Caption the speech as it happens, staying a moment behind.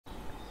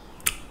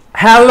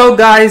Hello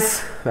guys,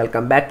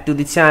 welcome back to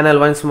the channel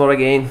once more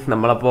again.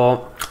 നമ്മളപ്പോൾ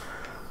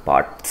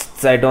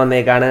Part-6 ആയിട്ട്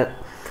വന്നേക്കാണ്.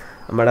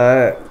 നമ്മുടെ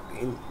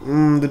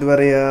എന്തിട്ട്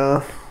പറയുക,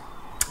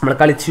 നമ്മൾ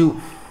കളിച്ചു.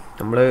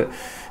 നമ്മൾ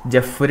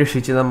ജെഫ്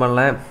രക്ഷിച്ച്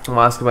നമ്മളെ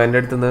മാസ്ക് ബാൻ്റെ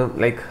അടുത്ത് നിന്ന്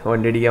ലൈക്ക്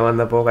വണ്ടി അടിക്കാൻ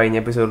വന്നപ്പോൾ കഴിഞ്ഞ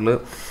എപ്പിസോഡിൽ.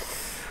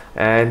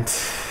 ആൻഡ്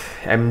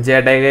MJ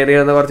കയറി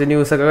വന്ന കുറച്ച്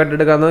ന്യൂസൊക്കെ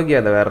കണ്ടെടുക്കാൻ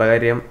നോക്കിയത്. വേറെ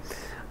കാര്യം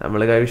നമ്മൾ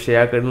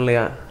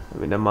വിഷയമാക്കണില്ല.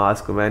 പിന്നെ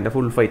മാസ്ക് ബാൻ്റെ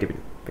ഫുൾ ഫൈറ്റ്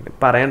പിന്നെ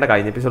പറയണ്ട.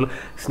 കഴിഞ്ഞ എപ്പിസോഡിൽ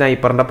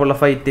സ്നൈപ്പറിൻ്റെ ഒപ്പമുള്ള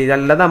ഫൈറ്റ്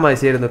നല്ല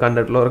തമാശയായിരുന്നു,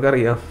 കണ്ടിട്ടുള്ളവർക്ക്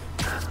അറിയാം.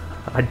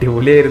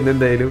 അടിപൊളിയായിരുന്നു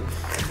എന്തായാലും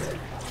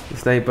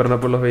സ്നൈപ്പറിൻ്റെ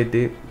ഒപ്പമുള്ള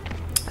ഫൈറ്റ്.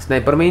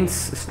 സ്നൈപ്പർ മീൻസ്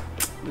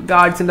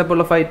ഗാർഡ്സിൻ്റെ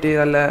ഒപ്പമുള്ള ഫൈറ്റ്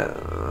നല്ല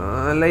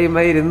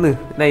ലൈമായിരുന്നു,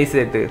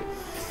 നൈസായിട്ട്.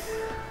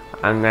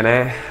 അങ്ങനെ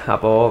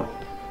അപ്പോൾ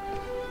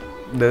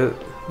ഇത്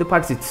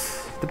Part-6,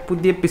 ഇത്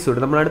പുതിയ എപ്പിസോഡ്.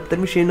 നമ്മൾ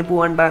അടുത്ത മിഷീനിൽ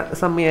പോകേണ്ട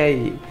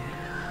സമയമായി.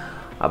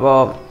 അപ്പോൾ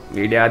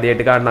വീഡിയോ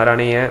ആദ്യമായിട്ട്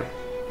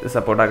കാണുന്നവരാണെങ്കിൽ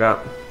സപ്പോർട്ടാക്കാം.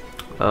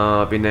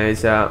 പിന്നെ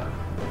വെച്ചാൽ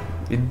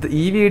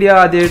ഈ വീഡിയോ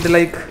ആദ്യമായിട്ട്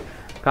ലൈക്ക്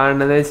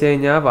കാണണമെന്ന് വെച്ച്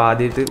കഴിഞ്ഞാൽ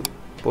ആദ്യമായിട്ട്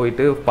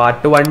പോയിട്ട്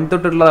Part 1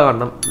 തൊട്ടുള്ളത്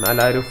കാണണം,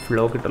 എന്നാലും ഒരു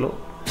ഫ്ലോ കിട്ടുള്ളൂ.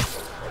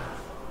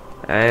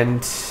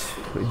 ആൻഡ്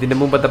ഇതിൻ്റെ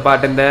മുമ്പത്തെ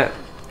പാട്ടിൻ്റെ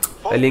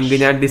ലിങ്ക്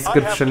ഞാൻ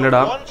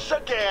ഡിസ്ക്രിപ്ഷനിലിടാം.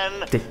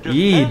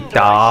 ഈ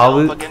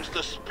ടാവ്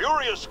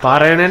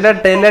പറയണേൻ്റെ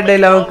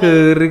ഇടയിൽ അവൻ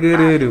കയറി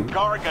വരും.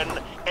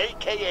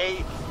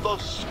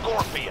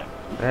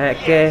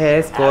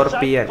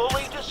 സ്കോർപിയൻ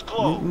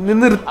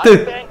നിർത്ത്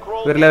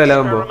ഒരു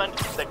ലെവലാകുമ്പോൾ.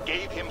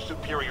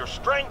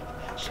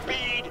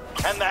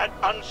 And that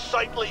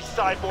unsightly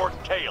cyborg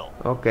tail.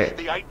 Okay.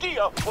 The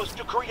idea was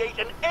to create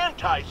an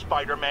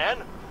anti-Spider-Man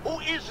who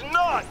is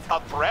not a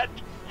threat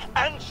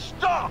and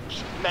stops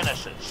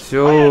menaces. So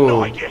I had no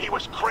idea he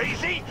was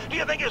crazy. Do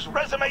you think his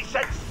resume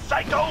said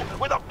psycho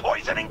with a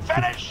poisoning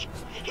fetish?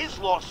 His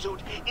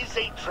lawsuit is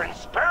a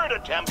transparent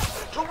attempt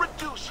to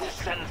reduce his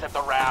sentence at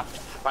the raft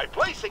by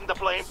placing the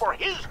blame for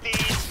his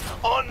deeds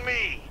on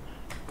me.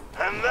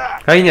 And that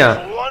is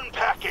one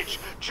package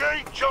J.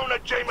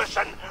 Jonah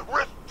Jameson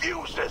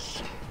refuses.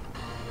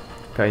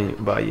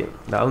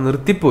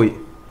 നിർത്തിപ്പോയി.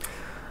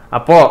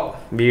 അപ്പോൾ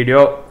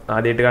video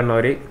ആദ്യമായിട്ട്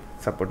കാണുന്നവർ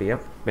support ചെയ്യാം,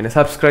 പിന്നെ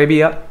subscribe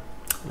ചെയ്യുക.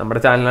 നമ്മുടെ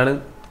ചാനലാണ്,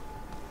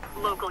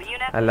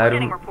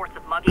 എല്ലാവരും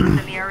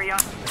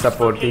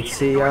support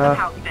ചെയ്യുക.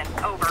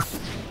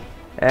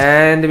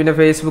 ആൻഡ് പിന്നെ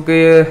ഫേസ്ബുക്ക്,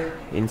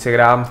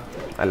 ഇൻസ്റ്റഗ്രാം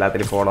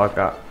എല്ലാത്തിലും ഫോളോ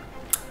ആക്കുക.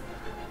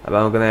 അപ്പോൾ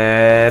നമുക്ക്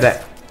നേരെ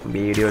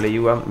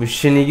വീഡിയോയിലേക്ക് പോവാം,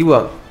 മിഷനിലേക്ക്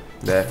പോവാം.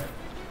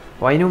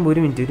 അതിന് മുമ്പ് ഒരു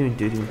മിനിറ്റ്.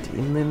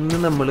 ഇന്ന്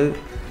നമ്മൾ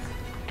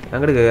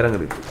അങ്ങോട്ട്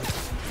കയറങ്ങോട്ട്.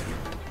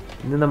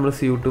 ഇന്ന് നമ്മൾ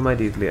സ്യൂട്ട്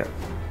മാറ്റിയിട്ടില്ല.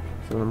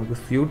 സോ നമുക്ക്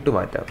സ്യൂട്ട്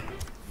മാറ്റാം.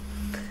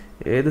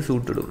 ഏത്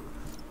സൂട്ടിടും?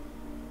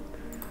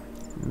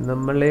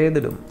 നമ്മൾ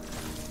ഏതിടും?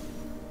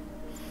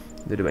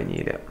 ഇതൊരു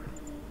പനിയില്ല,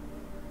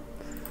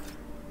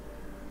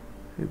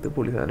 ഇത്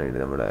പൊളി സാധനമായിട്ട്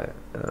നമ്മുടെ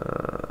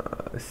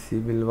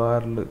സിവിൽ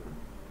വാറിൽ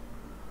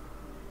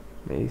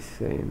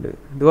നൈസായിട്ട്.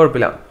 ഇത്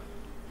കുഴപ്പമില്ല.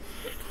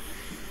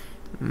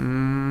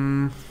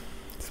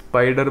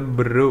 സ്പൈഡർ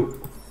ബ്രോ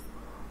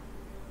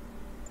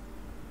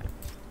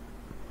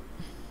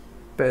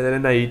ഇപ്പം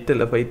ഏതായാലും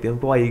നൈറ്റല്ല ഫൈറ്റ്,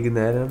 നമുക്ക്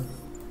വൈകുന്നേരം.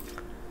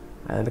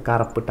 അതിൻ്റെ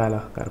കറുപ്പിട്ടാലോ?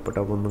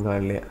 കറുപ്പിട്ടപ്പോൾ ഒന്നും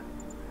കാണില്ല.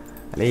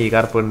 അല്ല ഈ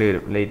കറുപ്പ് വേണ്ടി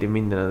വരും, ലൈറ്റ്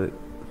മിന്നണത്.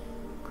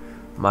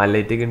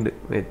 ലൈറ്റൊക്കെ ഉണ്ട്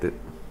മേത്ത്.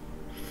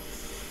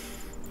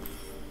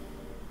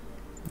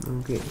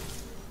 ഓക്കെ,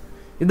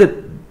 ഇത്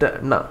ഇത്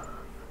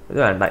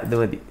വേണ്ട, ഇത്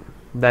മതി,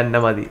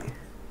 ഇതന്നെ മതി.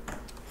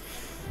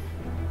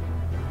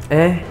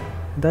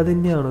 ഇത്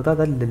തന്നെയാണോ? ഇത്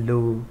അതല്ലല്ലോ.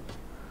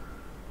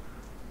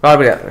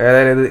 കുഴപ്പമില്ല,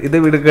 ഏതായാലും ഇത്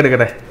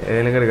എടുക്കട്ടെ,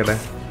 ഏതായാലും എടുക്കട്ടെ.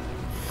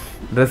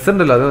 ഡ്രസ്സ്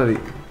ഉണ്ടല്ലോ, അത് മതി.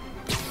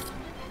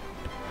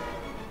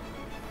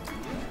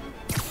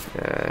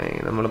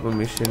 നമ്മളിപ്പോൾ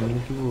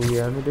മിഷനിലേക്ക്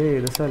പോവുകയാണ്. ഇത്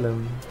ഏത് സ്ഥലം?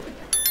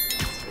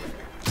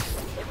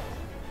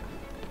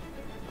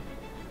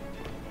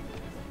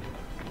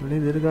 ഇവിടെ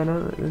ഇതെടുക്കാനോ?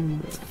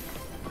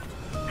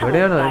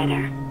 എവിടെയാണോ?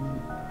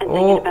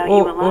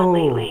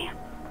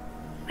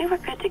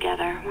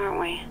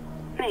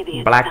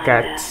 Black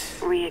Cat.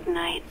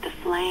 Reignite the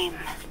flame.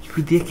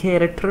 The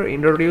character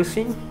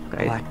introducing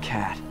Black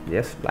Cat.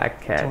 Yes, Black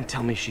Cat. Don't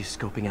tell me she's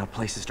scoping out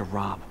places to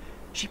rob.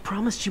 She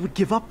promised she would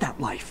give up that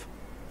life.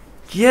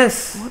 Yes.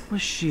 What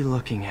was she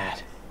looking at?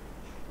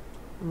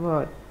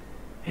 What?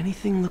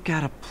 Anything look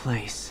out of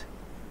place?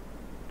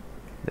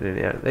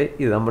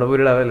 ഇത് നമ്മുടെ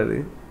പുരിടാവല്ലത്.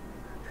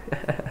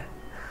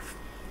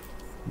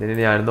 ഇതിനെ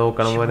ഞാൻ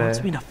നോക്കണം പോലെ. She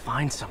wants me to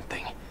find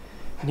something.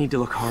 I need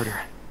to look harder.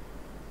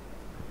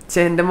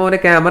 എൻ്റെ മോനെ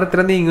camera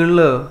ഇത്ര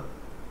നീങ്ങുള്ളൂ.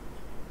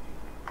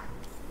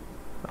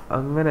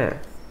 അങ്ങനെ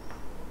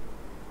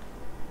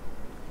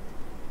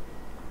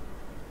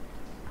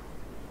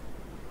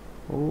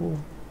ഓ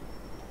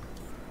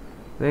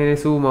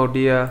സൂം ഔട്ട്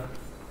ചെയ്യാ.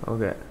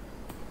 Okay,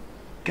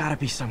 gotta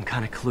be some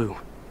kind of clue.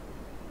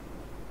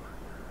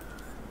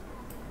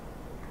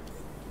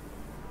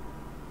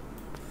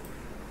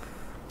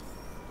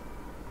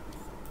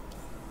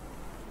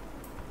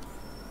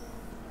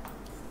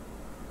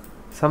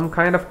 some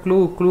kind of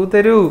clue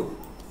തരൂ.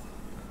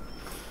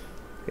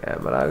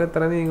 ക്യാമറ ആകെ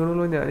എത്ര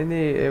നീങ്ങണുള്ളൂ. ഞാനിനി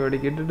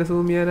എവിടേക്ക് ഇട്ടിട്ട്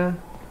സൂം ചെയ്യാനാ?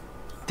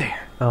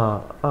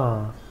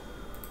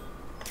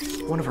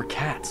 One of her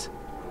cats.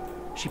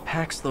 She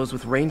packs those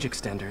with range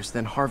extenders,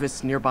 then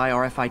harvests nearby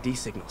RFID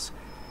signals.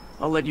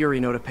 I'll let Yuri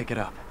know to pick it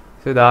up.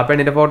 So that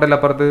penny photo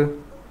lapparthu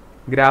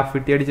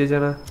graffiti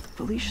adichana.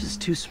 Felicia's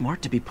too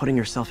smart to be putting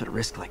herself at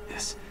risk like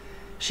this.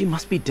 She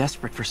must be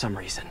desperate for some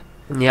reason.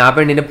 ഞാൻ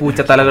പെണ്ണിന്റെ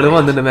പൂച്ചത്തലകളും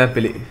വന്നിട്ടുണ്ട്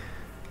മാപ്പിൽ.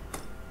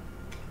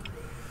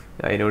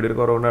 അതിനോട് ഒരു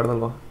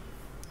കുറവുണ്ടായിരുന്നല്ലോ.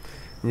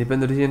 ഇനിയിപ്പോൾ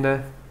എന്തൊരു ചെയ്യണ്ടേ?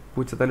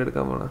 പൂച്ചത്തല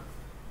എടുക്കാൻ പോണ.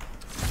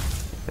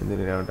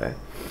 എന്തിനാവട്ടെ?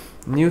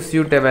 New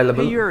suit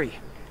available. Hey Yuri,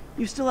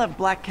 you still have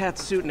Black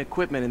Cat's suit and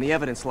equipment in the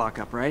evidence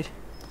lockup, right?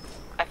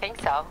 I think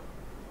so.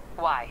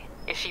 Why?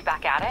 Is she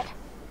back at it?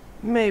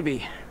 Maybe.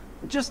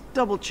 Just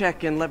double check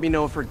and let me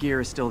know if her gear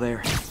is still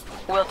there.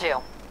 Will do.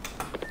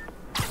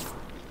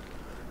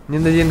 ഇനി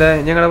എന്താ ചെയ്യണ്ടേ?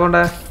 ഞങ്ങളെ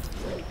പോണ്ടേ?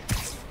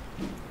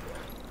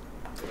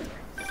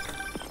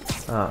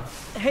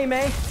 Hey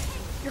May,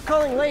 you're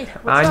calling late.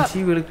 What's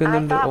anti up? I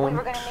വിളിക്കുന്നുണ്ട്. thought we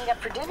were going to meet up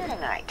for dinner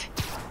tonight.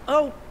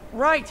 Oh,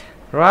 right.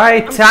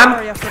 Right, I'm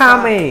sorry, I I'm forgot.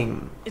 coming.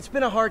 It's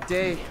been a hard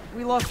day.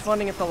 We lost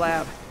funding at the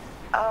lab.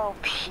 Oh,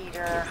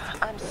 Peter,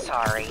 I'm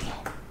sorry.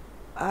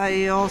 I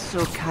also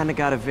kind of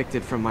got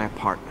evicted from my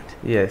apartment.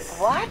 Yes.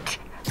 What?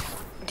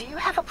 Do you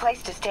have a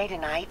place to stay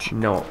tonight?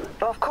 No.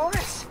 Of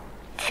course.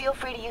 Feel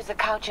free to use the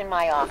couch in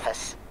my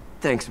office.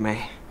 Thanks, May.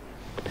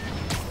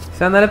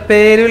 പക്ഷെ എന്നാലും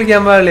പേര്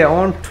വിളിക്കാൻ പാടില്ല.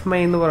 ഓൺട്ട് my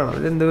എന്ന് പറയണം.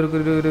 ഇതെന്താ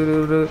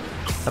ഒരു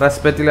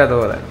respect ഇല്ലാത്ത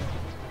പോലെ.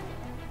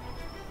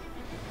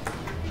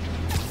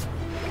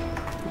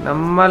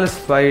 നമ്മൾ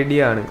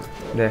സ്പൈഡിയാണ്.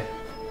 അല്ലേ?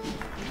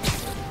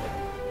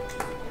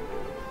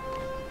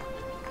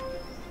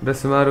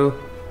 ഡ്രസ് മാറൂ.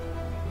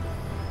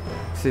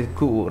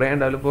 കൂറ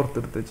ഉണ്ടാവില്ല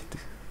പുറത്തെടുത്ത് വെച്ചിട്ട്.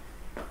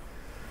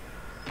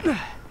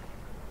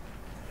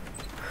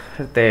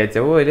 തേച്ച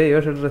പോലെ ഈ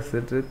വർഷം ഡ്രസ്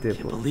ഇട്ട് Can't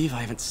എത്തിയപ്പോ. believe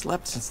I haven't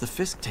slept since the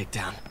Fisk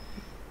takedown.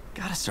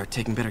 Gotta start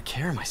taking better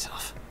care of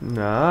myself.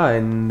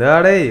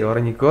 എന്താടേ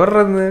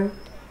ഉറങ്ങിക്കോറന്ന്.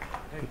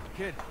 Hey,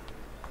 kid.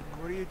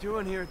 What are you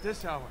doing here at this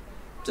hour?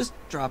 Just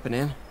dropping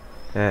in.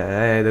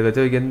 ഇതൊക്കെ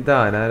ചോദിക്കാൻ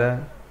താനാരാ?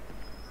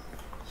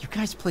 You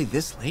guys play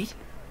this late?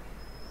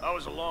 I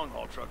was a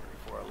long-haul trucker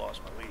before I lost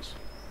my lease.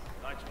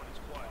 Nights when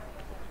it's quiet.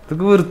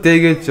 ഇതൊക്കെ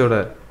വൃത്തിയാക്കി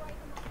വെച്ചോടെ.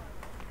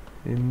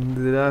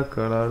 എന്തിനാ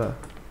കളാടാ?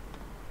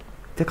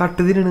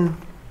 Cut തിരിണ്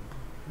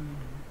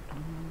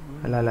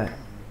അല്ല അല്ലേ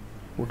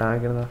കൂട്ടാൻ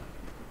വയ്ക്കണതാ.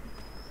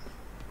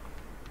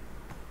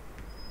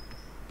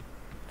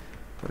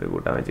 ഒരു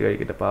കൂട്ടാൻ വെച്ച്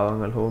കഴിക്കട്ടെ.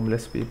 പാവങ്ങൾ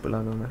ഹോംലെസ് പീപ്പിൾ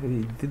ആണ്.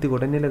 ഇത്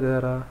കൂടെ തന്നെയല്ലേ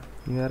കയറാ?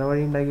 നീ വേറെ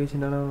വഴി ഉണ്ടാക്കി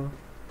വെച്ചിട്ടാണോ?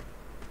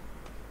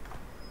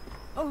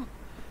 Oh,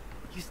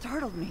 you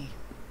startled me.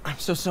 I'm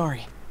so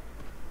sorry.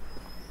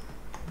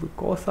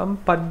 Because I'm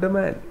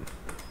spiderman.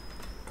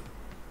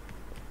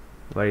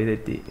 വഴി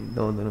തെറ്റി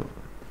തോന്നുന്നു.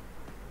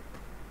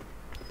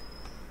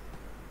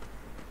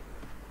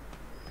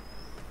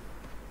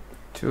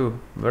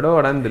 ഇവിടെ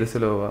ഓടാൻ എന്തൊരു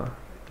സ്ലോവാ.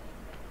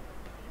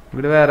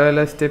 ഇവിടെ വേറെ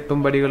വല്ല സ്റ്റെപ്പും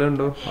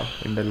പടികളുണ്ടോ?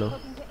 ഉണ്ടല്ലോ.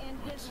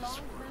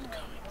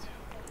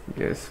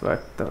 Yes,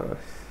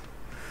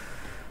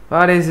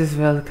 what is this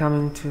world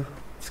coming to?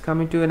 It's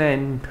coming to an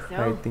end,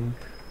 I think.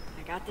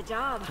 I got the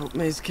job. Hope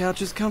May's couch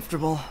is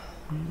comfortable.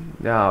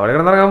 അവിടെ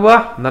കിടന്നിറങ്ങാൻ പോവാ.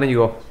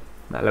 എന്നറിഞ്ഞോ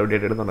നല്ല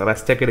എവിടെയായിട്ട് എടുത്തോണ്ട്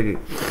റെസ്റ്റ് ഒക്കെ എടുക്ക്.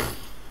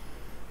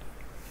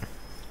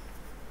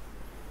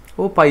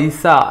 ഓ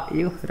പൈസ.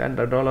 അയ്യോ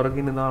 $2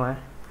 ഒക്കെ ഇന്നാണേ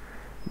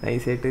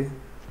നൈസായിട്ട്.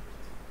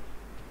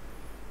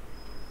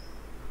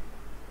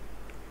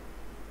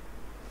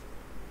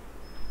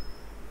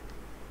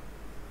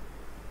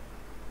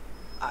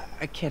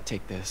 I can't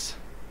take this.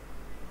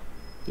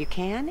 You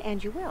can and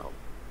you will.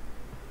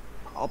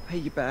 I'll pay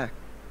you back.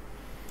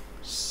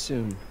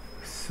 Soon.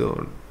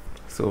 Soon.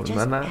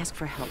 Just ask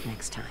for help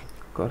next time.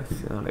 കുറച്ച്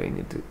നാൾ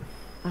കഴിഞ്ഞിട്ട്.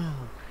 Oh,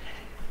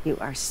 you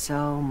are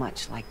so much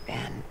like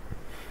Ben.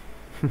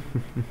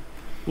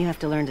 You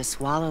have to learn to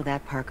swallow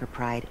that Parker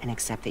pride and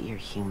accept that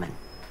you're human,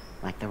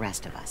 like the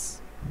rest of us.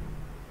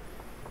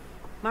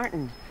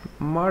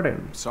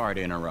 Martin. Sorry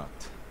to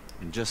interrupt.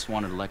 I just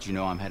wanted to let you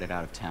know I'm headed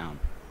out of town.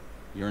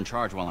 You're in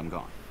charge while I'm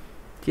gone.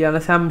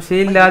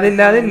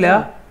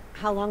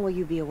 How long will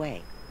you be away?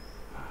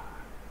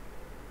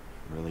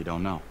 Really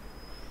don't know.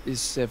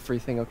 Is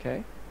everything okay?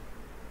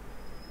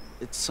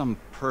 It's some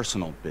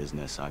personal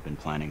business I've been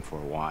planning for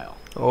a while.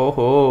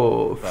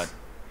 Oh. But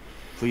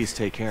please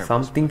take care of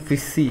something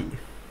fishy.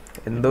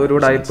 എന്തോ ഒരു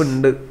type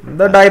ഉണ്ട്.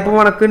 എന്തോ type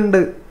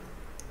മണക്കുണ്ട്.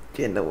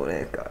 എന്നെ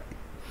പോലെയൊക്കെ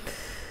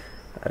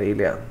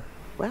അറിയില്ല.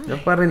 ഞാൻ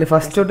പറഞ്ഞില്ലേ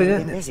first തൊട്ട്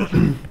ഞാൻ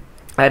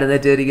ആരും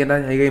തെറ്റിദ്ധരിക്കണ്ട.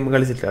 ഞാൻ ഈ ഗെയിം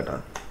കളിച്ചിട്ടില്ല കേട്ടോ.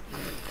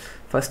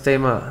 ഫസ്റ്റ്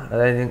ടൈമാ.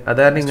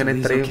 അതാണ് ഇങ്ങനെ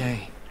ഇത്രയും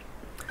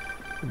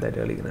ഇതായിട്ട്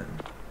കളിക്കുന്നത്.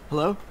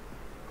 Hello?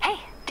 Hey,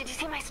 did you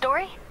see my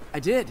story? I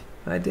did.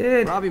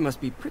 Robbie must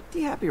be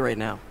pretty happy right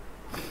now.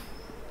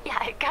 Yeah,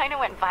 it kind of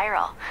went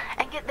viral.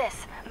 And get this,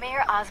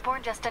 Mayor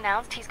Osborne just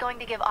announced he's going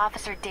to give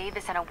Officer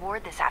Davis an award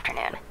this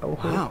afternoon. Oh,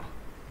 wow.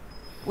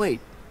 Wait,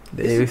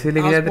 Davis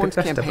isn't Osborne's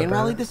campaign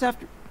rally this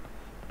after?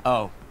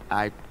 Oh,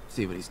 I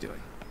see what he's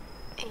doing.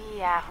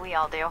 Yeah, we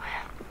all do.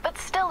 But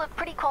still a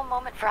pretty cool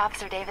moment for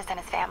Officer Davis and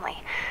his family.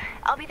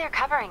 I'll be there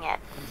covering it.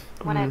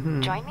 Wanna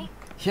join me?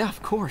 Yeah, of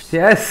course.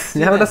 Yes,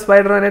 ഞാൻ ഇവിടെ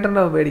Spiderman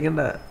ആയിട്ടുണ്ടാവും.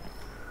 പേടിക്കണ്ട.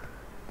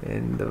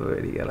 എന്താ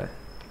പേടിക്കല.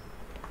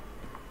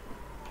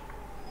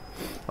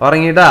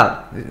 ഉറങ്ങിയിട്ടാ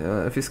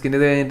ഫിസ്കിൻ്റെ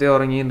ഇത് കഴിഞ്ഞിട്ട്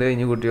ഉറങ്ങിയിട്ടുണ്ട്.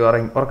 ഇനി കുട്ടി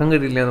ഉറക്കം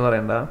കിട്ടിയില്ല എന്ന്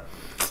പറയണ്ട.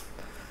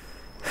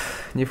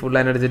 ഇനി ഫുൾ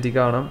എനർജറ്റിക്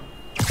ആവണം.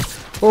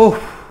 ഓ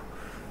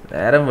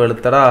നേരം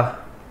വെളുത്തടാ.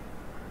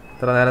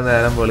 ഇത്ര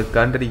നേരം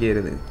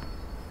വെളുക്കാണ്ടിരിക്കരുത്.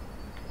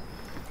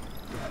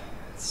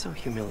 So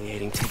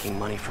humiliating taking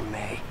money from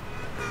May.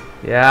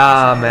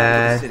 Yeah,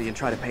 man. City and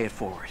try to pay it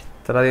forward.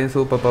 ഇത്രയധികം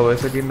സൂപ്പർ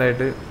പവേഴ്സ് ഒക്കെ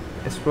ഉണ്ടായിട്ട്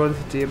എക്സ്പ്ലോർ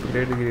സിറ്റി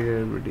അപ്ഗ്രേഡ്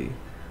ചെയ്ത്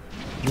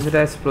എന്നിട്ട്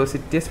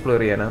എക്സ്പ്ലോർ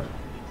ചെയ്യാനാ.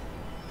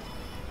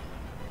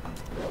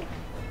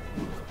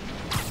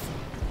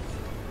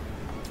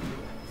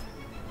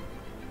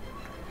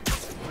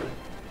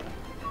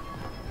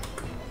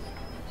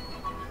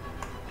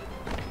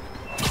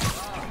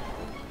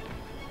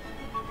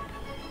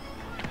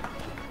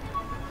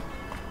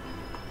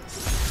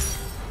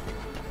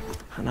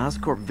 An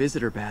Oscorp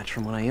visitor badge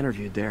from when I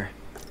interviewed there.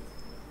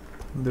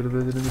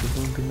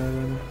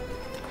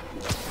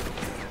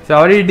 പക്ഷെ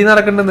അവിടെ ഇടി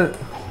നടക്കണ്ടെന്ന്.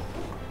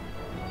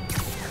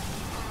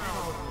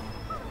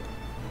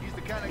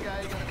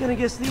 Gonna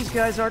guess these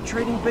guys aren't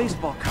trading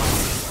baseball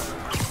cards.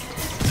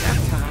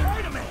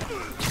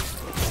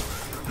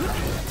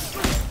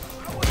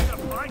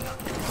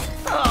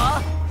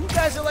 You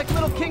guys are like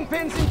little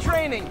kingpins in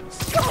training.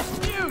 So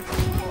cute.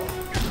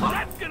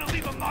 That's gonna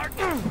leave a mark.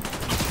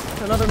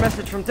 Another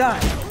message from Dai.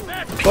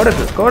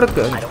 കൊടുക്ക്.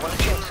 I don't want to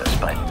jinx us,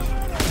 but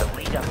the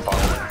lead I'm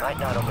following might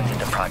not only get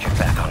the project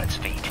back on its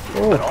feet,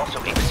 but also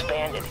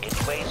expand it in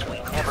ways we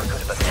never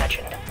could have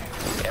imagined.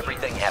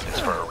 Everything happens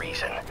for a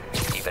reason.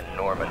 Even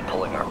Norman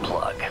pulling our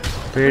plug.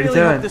 Really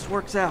hope this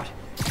works out.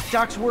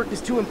 Doc's work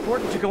is too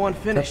important to go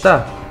unfinished.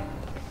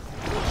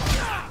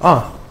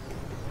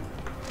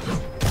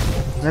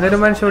 ഞാനൊരു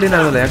മനുഷ്യ ഇവിടെ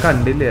ഉണ്ടാകുന്നില്ല, ഞാൻ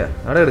കണ്ടില്ല.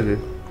 അവിടെ എടുക്ക്.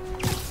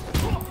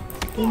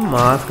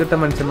 Mask ഇട്ട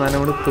മനുഷ്യന്മാരെ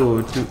കൂടെ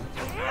തോറ്റു.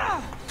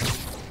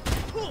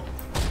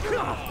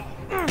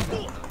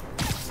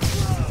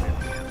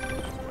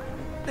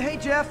 Hey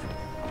Jeff,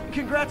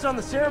 congrats on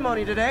the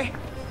ceremony today.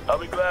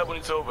 I'll be glad when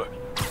it's over.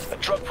 A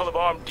truck full of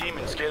armed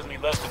demons scares me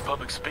less than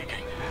public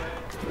speaking.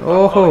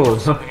 Oh,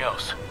 something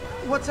else.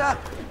 What's up?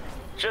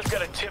 Just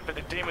got a tip that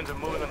the demons are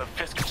moving on the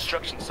Fisk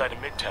construction site in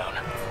Midtown.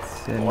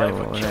 My wife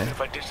would kill me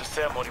if I ditched the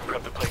ceremony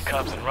prep to play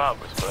cops and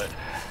robbers, but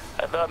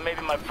I thought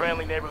maybe my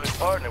friendly neighborhood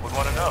partner would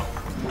want to know.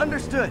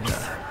 Understood.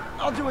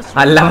 I'll do a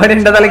അല്ലവൻ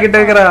എന്റെ തലക്കിട്ട്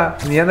വെക്കറാ.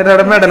 നീ എന്നിട്ട്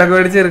അവിടെ മെഡലൊക്കെ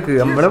മേടിച്ചെടുക്ക്.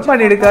 നമ്മള്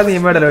പണിയെടുക്കാ, നീ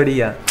medal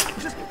മേടിക്കാ.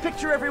 Just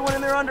picture everyone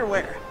in their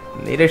underwear.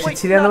 നീ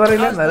രക്ഷിച്ചില്ലാന്ന്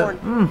പറയില്ല.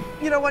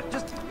 You know what?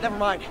 Just never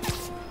mind.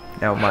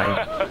 Never mind.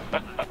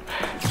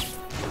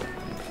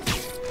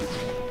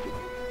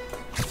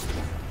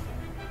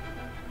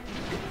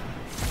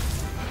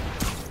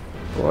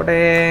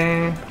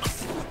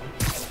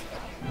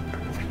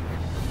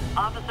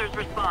 Officers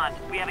respond.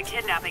 We have a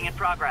kidnapping in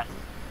progress.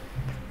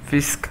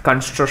 Fisk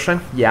construction,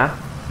 yeah.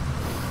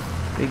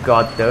 We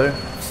got there.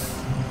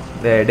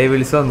 The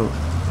devils on.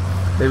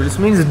 Devils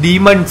means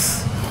demons.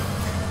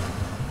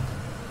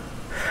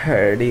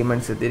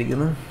 Demons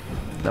എത്തിയിരിക്കുന്നു.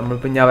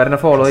 നമ്മളിപ്പോൾ ഞാൻ അവരെ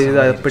follow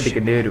ചെയ്ത്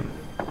പെട്ടിക്കേണ്ടി വരും.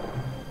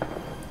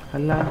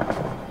 അല്ല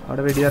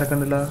അവിടെ വെടി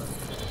ഇറക്കണ്ടല്ല.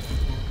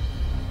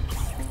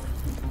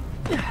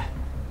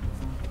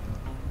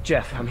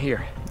 Jeff, I'm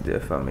here.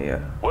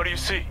 What do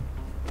you see?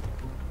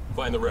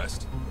 Find the rest.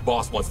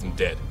 Boss wants them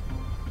dead.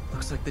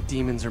 Looks like the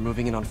demons are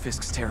moving in on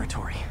Fisk's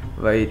territory.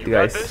 Wait,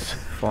 guys.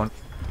 Phone.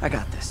 I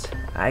got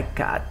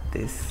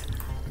this.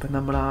 ഇപ്പം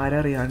നമ്മൾ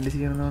ആരറിയാണ്ട്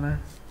ചെയ്യണമെന്നാണ്.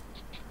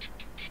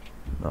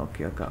 നോക്കി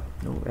വെക്കാം.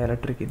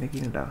 ഇലക്ട്രിക്കിൻ്റെ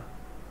കീണ്ടാ.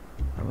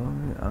 അപ്പം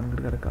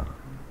അങ്ങോട്ട് കിടക്കാം.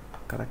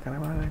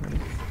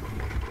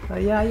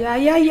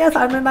 അയ്യ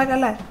സാധനം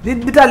ഉണ്ടാക്കല്ലേ.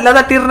 ഇതിട്ടല്ല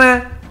തട്ടിയിരുന്നേ.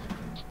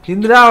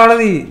 എന്തിനാ അവളെ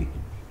നീ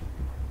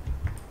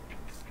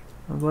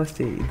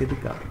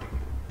ഇതെടുക്കാം.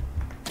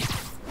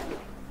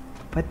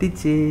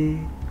 പറ്റിച്ചേ.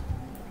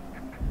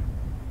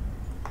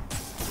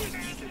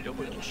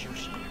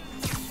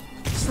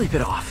 Sleep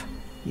it off.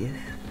 Yes.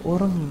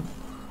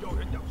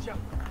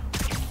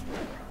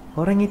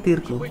 ഉറങ്ങി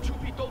തീർക്കൂ.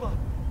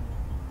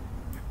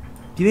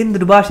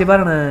 ഇവന്തൊരു ഭാഷ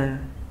പറയണ.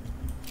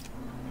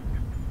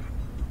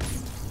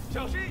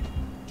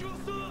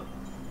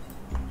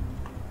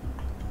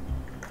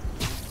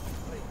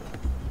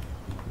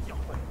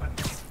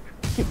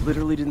 You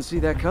literally didn't see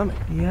that coming.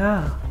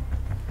 Yeah.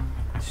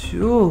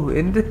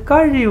 എന്ത്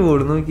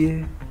കഴിവോട് നോക്കിയേ.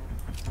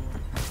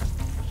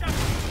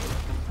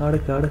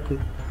 അടക്ക്.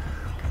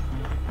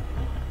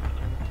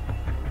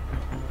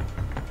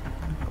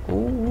 ഓ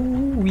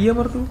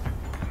ഉയ്യമർത്തു.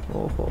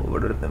 ഓഹോ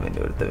ഇവിടെ ഒരുത്തവൻ്റെ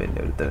ഒരു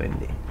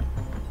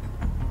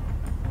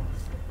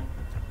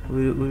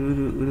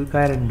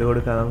കരണ്ട്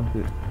കൊടുക്കാം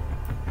നമുക്ക്.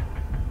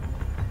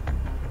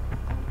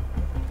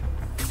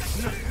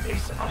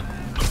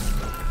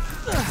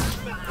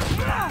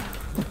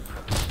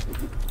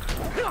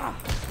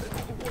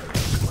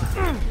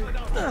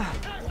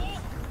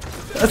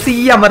 സീ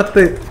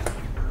അമർത്ത്.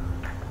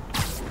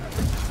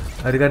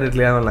 അത്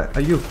കണ്ടിട്ടില്ല എന്നുള്ള.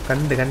 അയ്യോ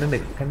കണ്ടുണ്ട്.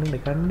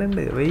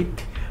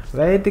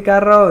 വെയിറ്റ്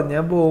കാറോ,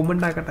 ഞാൻ ബോംബ്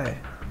ഉണ്ടാക്കട്ടെ.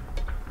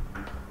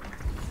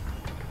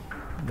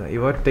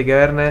 ഇവ ഒറ്റയ്ക്ക്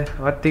വരണേ.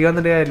 ഒറ്റയ്ക്ക്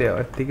വന്നിട്ട് കാര്യമില്ല.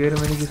 ഒറ്റയ്ക്ക്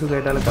വരുമ്പോൾ എനിക്ക്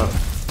സുഖമായിട്ട് ആൾക്കാണ്.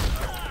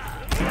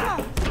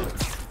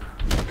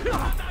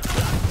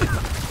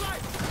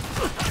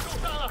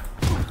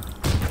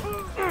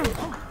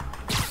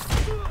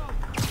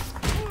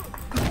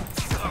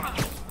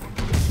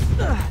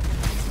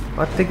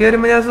 ഒറ്റയ്ക്ക്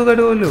വരുമ്പോ ഞാൻ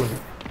സുഖമായിട്ട് പോലോ.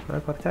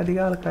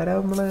 കുറച്ചധികം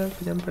ആൾക്കാരാകുമ്പോഴാ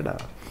ഞാൻ പെടാ.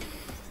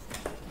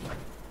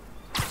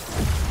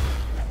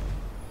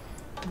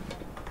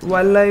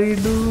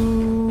 വല്ലവിടു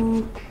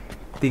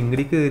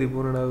തിങ്ങടി കേറി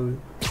പോണടാവ്.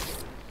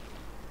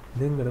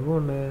 ഇതെങ്ങനെ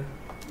പോണ്ടേ?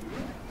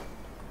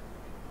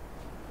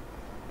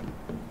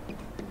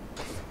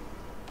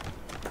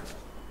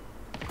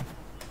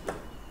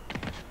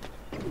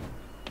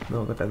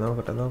 നോക്കട്ടെ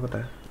നോക്കട്ടെ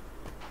നോക്കട്ടെ.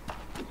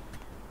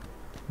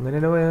 അങ്ങനെ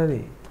തന്നെ പോയാൽ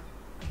മതി.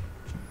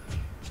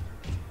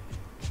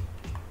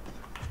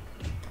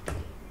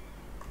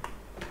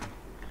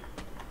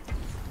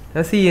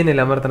 ഞാൻ സി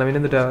എന്നില്ല അമർത്തണം. പിന്നെ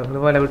എന്തിട്ടാ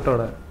വല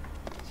വിട്ടോടെ?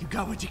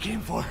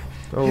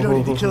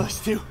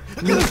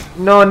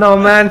 No, no,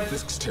 man.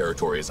 Fisk's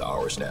territory is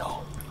ours now.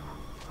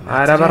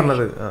 ആരാ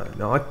പറഞ്ഞത്?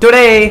 Not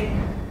today.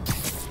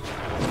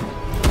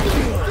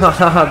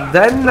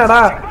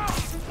 അതന്നടാ.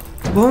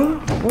 Boom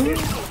boom.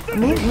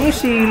 നീ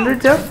ഷീൽഡ്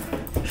ഇട്ടാ?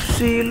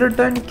 ഷീൽഡ്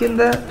ഇട്ടാ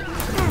എനിക്കെന്താ?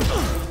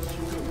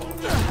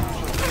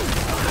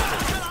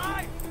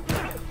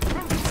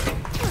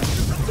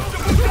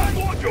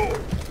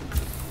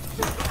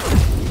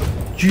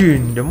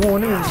 എന്റെ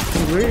മോനെ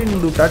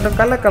വേണ്ടൂട്ടാട്ടോ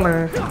കലക്കള.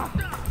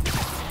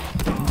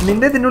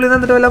 നിന്റെ ഇതിനുള്ളിൽ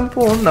നിന്നിട്ട് വല്ലതും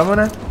പോണ്ട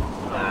മോനെ.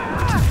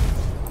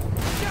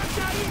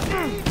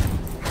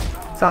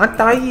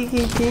 സാത്തായി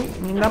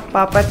നിന്ന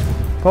പാപ്പൻ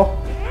പോ.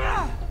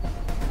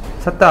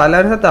 സത്താ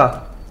എല്ലാവരും സത്താ?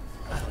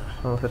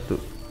 ഓ സത്തു.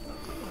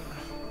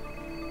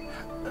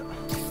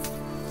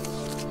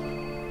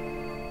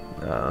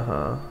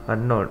 ആഹാ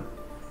unknown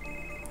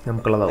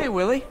നമുക്കുള്ളതാവും. Hey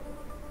Willie.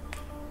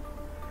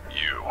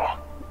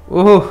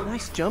 Oh.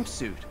 Nice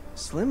jumpsuit.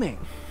 Slimming.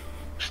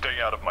 Stay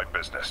out of my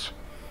business.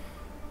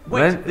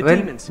 Wait, the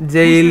demons.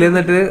 ജയിലിൽ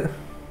നിന്നിട്ട്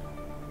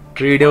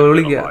വീഡിയോ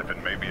വിളിക്കുക.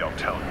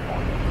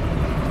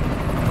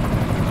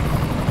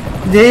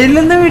 ജയിലിൽ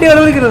നിന്ന് വീഡിയോ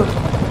വിളിക്കുന്നു.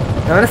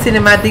 അവനെ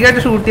സിനിമാറ്റിക്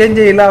ആയിട്ട് ഷൂട്ട് ചെയ്യാൻ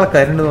ജയിലിലെ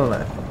ആൾക്കാരുണ്ട്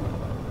തോന്നാൻ.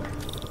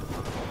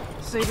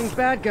 Saving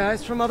bad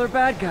guys from other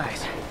bad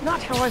guys.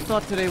 Not how I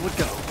thought today would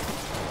go.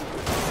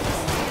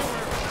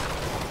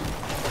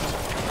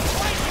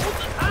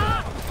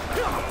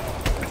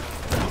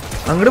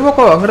 അങ്ങോട്ട്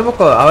പൊക്കോ അങ്ങോട്ട്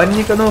പൊക്കോ. അവൻ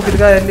നിൽക്കാൻ നോക്കിയിട്ട്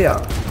കാര്യമില്ല.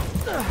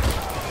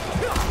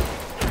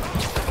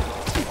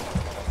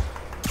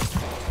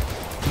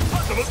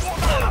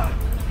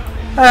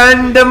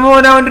 എന്റെ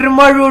മോൻ അവൻ്റെ ഒരു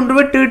മഴ കൊണ്ട്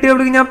വെട്ട്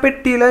കിട്ടിയപ്പോഴേക്ക് ഞാൻ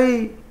പെട്ടിയിലായി.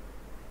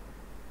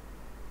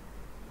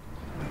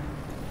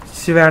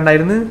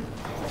 വേണ്ടായിരുന്നു.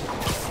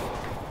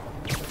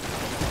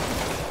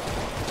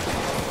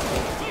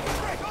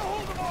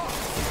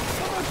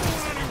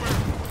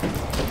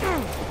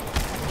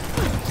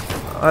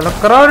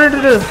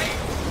 അലക്കറാവനിട്ടിട്ട്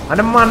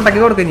അവൻ്റെ മണ്ടക്ക്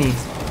കൊടുക്ക നീ.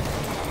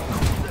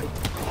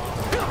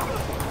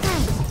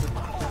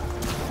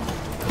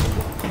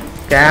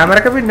 ക്യാമറ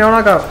ഒക്കെ പിന്നെ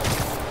ഓണാക്കാം.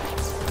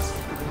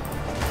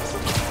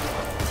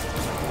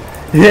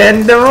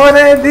 എന്റെ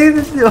മോനെ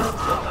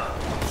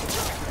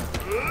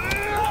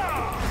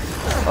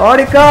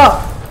ഓടിക്കോ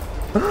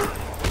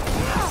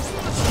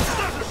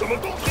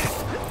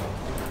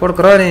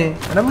കൊടുക്കറോന്.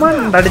 എന്നെ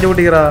മണ്ടടിച്ചു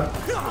കൂട്ടിക്കറ.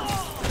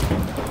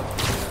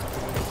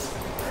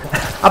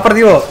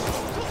 അപ്പുറത്തി പോ.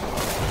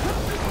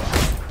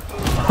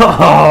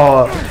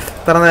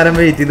 ഇത്ര നേരം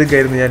വെയിറ്റ് ചെയ്ത്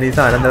നിൽക്കായിരുന്നു ഞാൻ. ഈ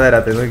സാധനം എന്താ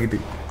വരാത്ത നോക്കിട്ട്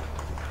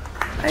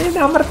അതിന്റെ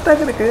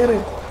അമർത്താങ്ങനെ കേറ്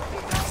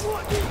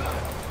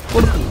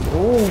കൊടുക്കും.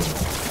 ഓ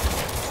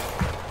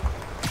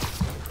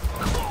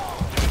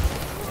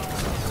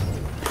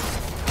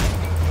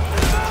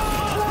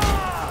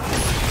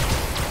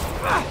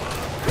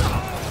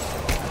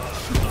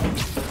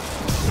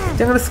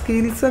ഞങ്ങളുടെ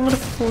സ്കിൽസ് അങ്ങോട്ട്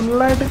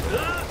ഫുള്ളായിട്ട്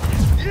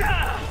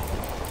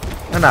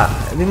അണ്ടാ.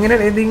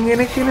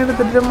 ഇതിങ്ങനെയൊക്കെയാണ്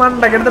എടുത്തിട്ട്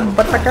മണ്ടൊക്കെ എടുത്ത്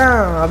ബട്ടക്ക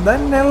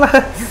അതന്നെയുള്ള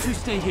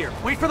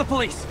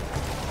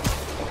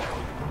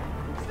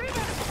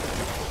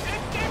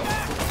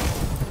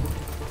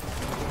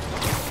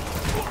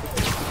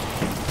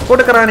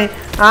കൊടുക്കറാണി.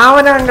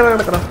 അവനെ അങ്ങനെ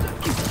കിടക്കണം.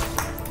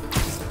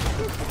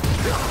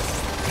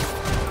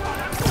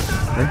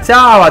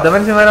 ചാവാത്ത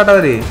മനുഷ്യന്മാരോട്ടോ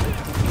അവര്.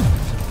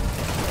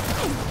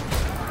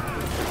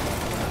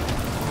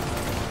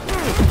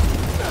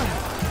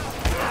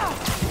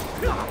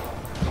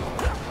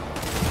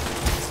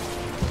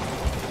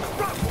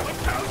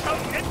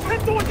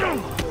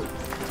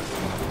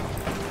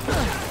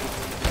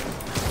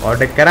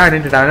 ഒടക്കരാണ്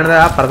ഇട്ടിട്ട് അവനെടുത്ത്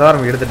അപ്പുറത്തെ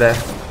പറമ്പ് എടുത്തിട്ടെ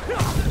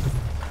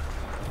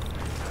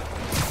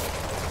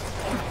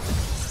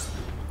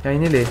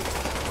കഴിഞ്ഞില്ലേ?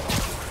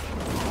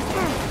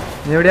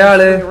 എവിടെയാ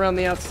ആള്?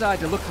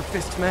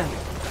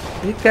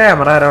 ഈ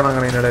ക്യാമറ ആരാണ്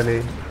അങ്ങനെ ഇതിനിടയില്?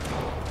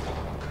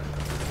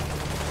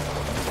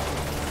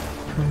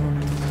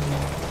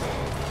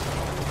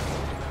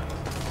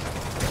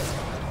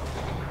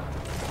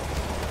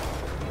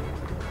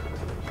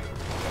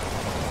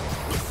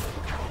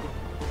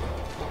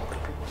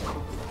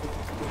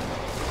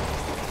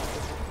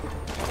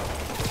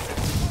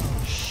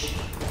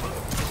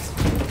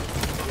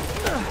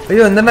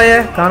 അയ്യോ എന്തുണ്ടായേ?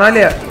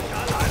 കാണാനില്ല.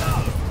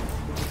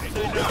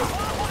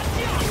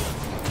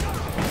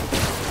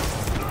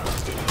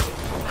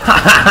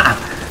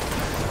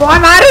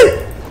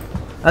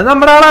 അത്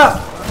നമ്മുടെ ആളാ.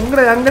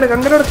 അങ്ങട് അങ്ങട്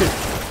അങ്ങട് എടുത്ത്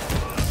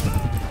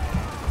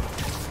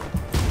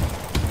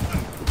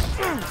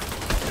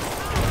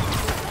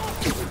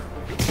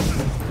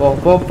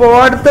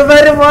അടുത്ത്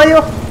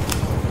വരുമായോ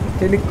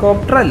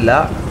ഹെലികോപ്റ്റർ അല്ല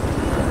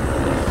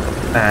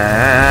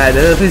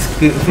അത്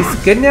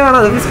ഫിസ്ക് തന്നെയാണോ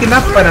അത് ഫിസ്കിന്റെ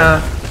Apna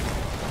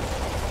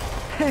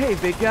Hey,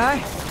 big guy.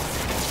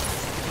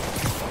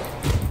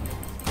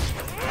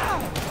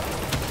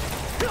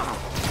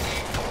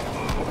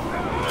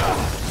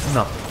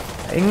 No.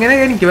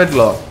 എങ്ങനെയൊക്കെ എനിക്ക്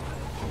പറ്റുള്ളോ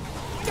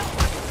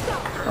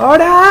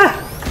ഓടാ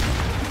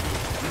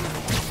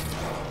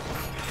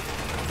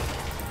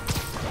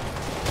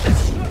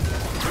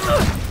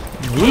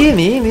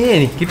നീ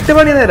എനിക്കിട്ട്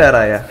പണി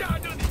തരാറായ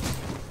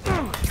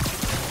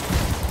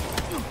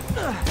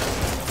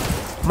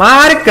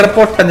മാറിക്കട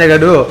പൊട്ടഞ്ഞ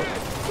കടു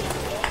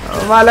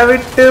വല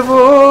വിട്ട് പോ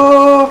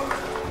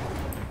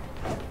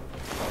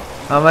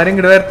അവന്മാരും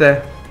ഇങ്ങോട്ട് വരട്ടെ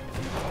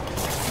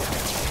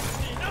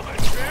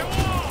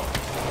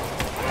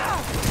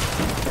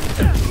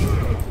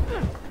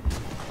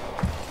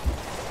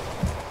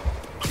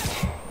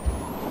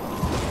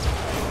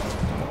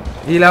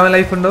ഈ ലാവൻ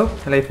ലൈഫ് ഉണ്ടോ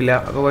ലൈഫില്ല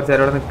അപ്പൊ കുറച്ച്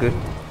നേരം അവിടെ നിൽക്ക്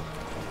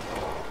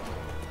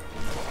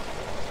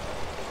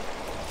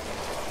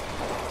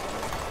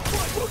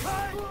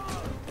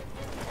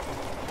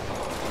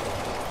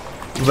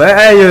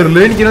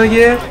എനിക്ക്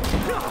നോക്കിയേ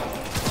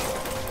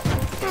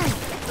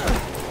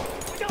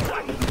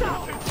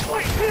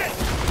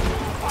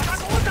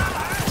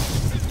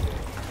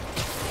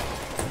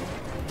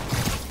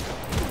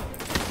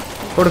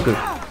കൊടുക്ക്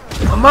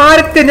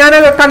മാർക്ക് ഞാൻ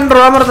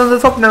കൺട്രോൾ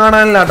അമർത്തുന്നത് സ്വപ്നം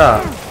കാണാനില്ലാട്ടാ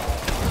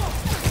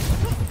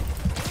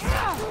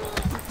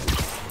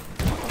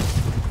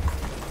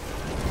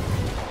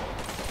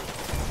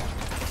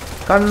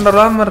കൺട്രോൾ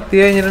അമർത്തി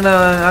കഴിഞ്ഞിട്ട്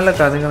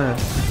അല്ലക്കാ നിങ്ങള്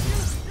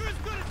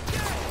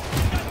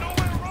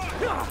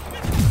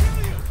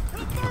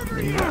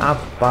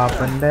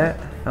അപ്പാപ്പന്റെ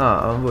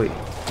അവൻ പോയി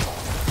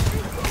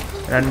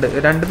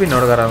രണ്ട്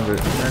പിന്നോട് കയറാൻ നമുക്ക്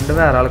രണ്ട്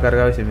വേറെ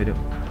ആൾക്കാർക്ക് ആവശ്യം വരും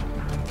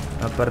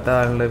അപ്പുറത്തെ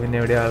ആളുണ്ട് പിന്നെ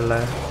എവിടെ ആളുള്ള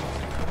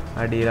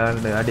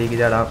അടിയിലാളുണ്ട് അടിയിലേക്ക്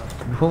ചാടാം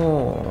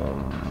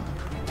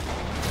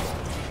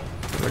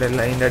ഇവിടെ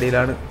അല്ല അതിൻ്റെ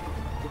അടിയിലാണ്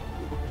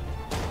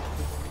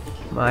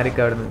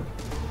മാറിക്ക അവിടുന്ന്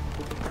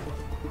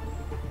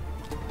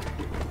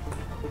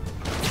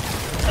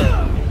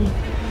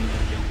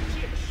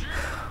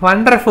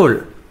വണ്ടർഫുൾ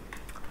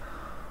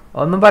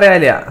ഒന്നും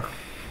പറയാനില്ല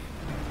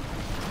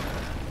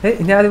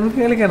ഞാൻ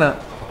കളിക്കണ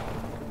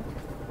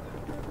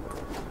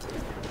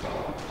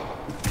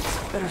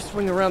Better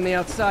swing around the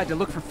outside to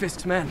look for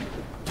Fisk's men.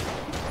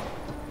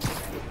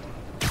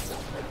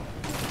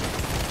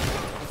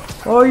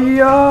 Oh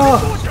yeah!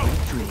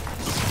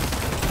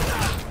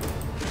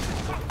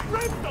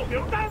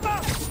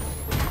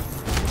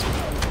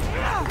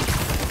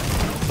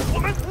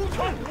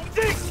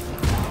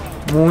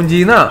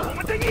 മൂഞ്ചീന്നാ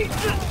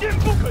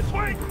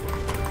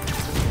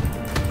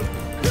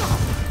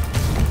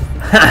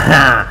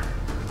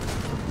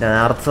ഞാൻ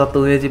നേരത്തെ സത്തു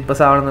വെച്ച് ഇപ്പൊ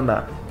സാവണമെന്നുണ്ടാ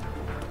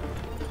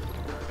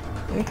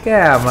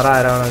ക്യാമറ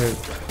ആരാണത്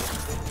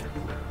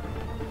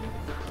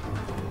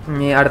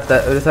ഇനി അടുത്ത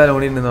ഒരു സ്ഥലം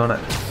കൂടി ഉണ്ടെന്നോണെ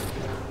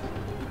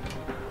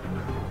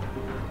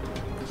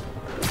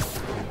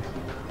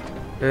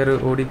കേറ്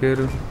ഓടി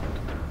കേറ്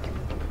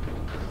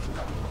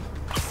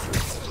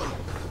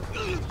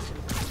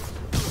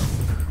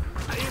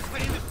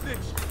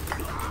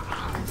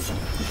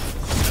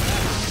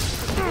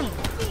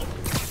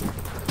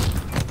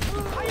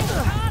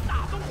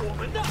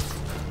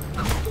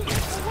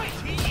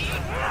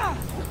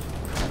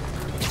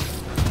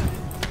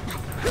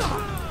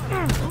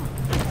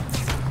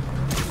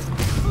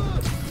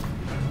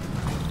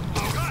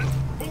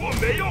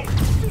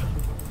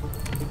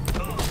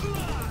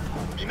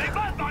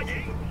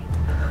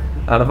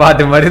അവിടെ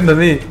പാട്ടും പാടി ഉണ്ടോ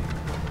നീ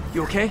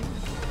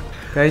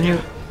കഴിഞ്ഞു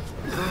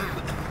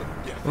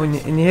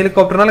ഇനി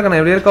ഹെലികോപ്റ്റർ നടക്കണം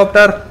എവിടെ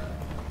helicopter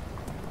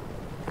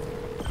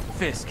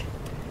Fisk,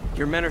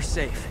 your men are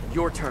safe.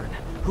 Your turn.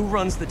 Who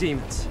runs the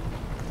demons?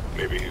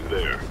 Maybe he's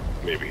there.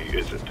 Maybe he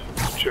isn't.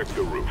 Check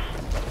the roof.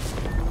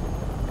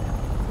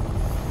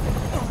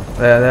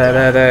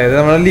 ഇത്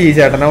നമ്മളെ ലീ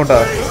ചേട്ടനാ കൂട്ടാ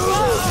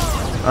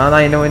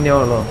അതിന്റെ മുന്നേ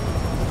ഉള്ളൂ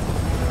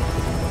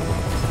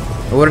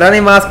ഊരടാ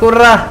നീ മാസ്ക്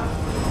ഊരടാ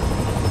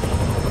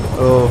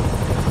ഓ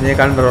നീ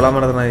കൺട്രോൾ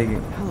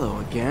അമർത്തണായിരിക്കും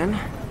ഞാൻ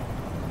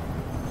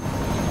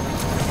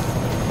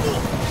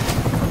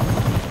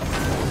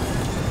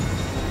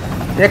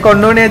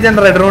കൊണ്ടുപോണി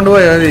ജനറേറ്റർ കൊണ്ട്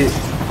പോയാ മതി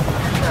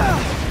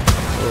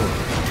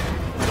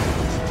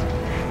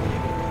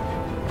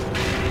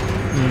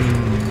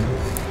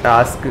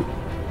task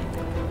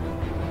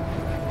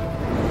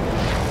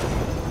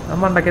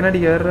മണ്ടക്കനെ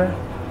അടിക്കാറ്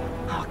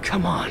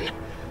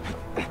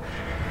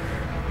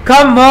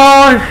Come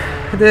on,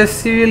 the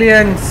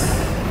civilians.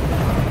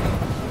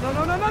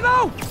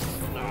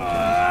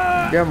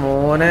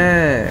 മോനെ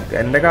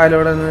എന്റെ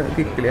കാലോടെ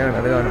കിക്കിലാണ്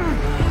അത് കാണും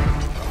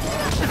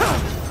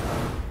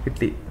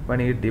കിട്ടി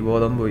പണി കിട്ടി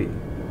ബോധം പോയി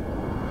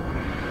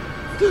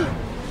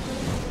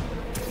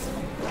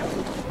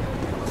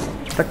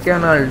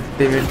ഇതൊക്കെയാണ്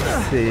അൾട്ടിമേറ്റ്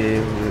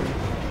സേവ്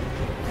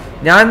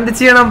ഞാൻ എന്ത്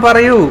ചെയ്യണം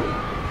പറയൂ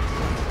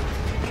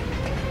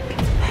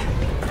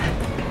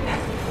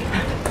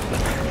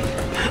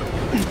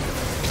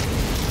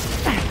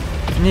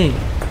നീ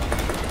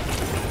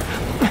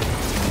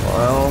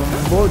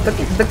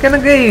ഇതൊക്കെയാണ്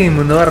ഗെയിം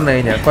എന്ന് പറഞ്ഞു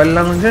കഴിഞ്ഞാൽ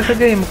കൊല്ലം ശേഷം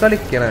ഗെയിം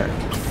കളിക്കണേ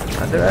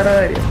അത് വേറെ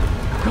കാര്യം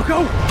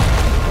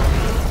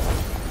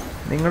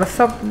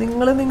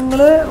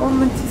നിങ്ങള്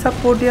ഒന്നും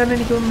സപ്പോർട്ട് ചെയ്യാൻ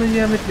എനിക്കൊന്നും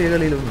ചെയ്യാൻ പറ്റില്ല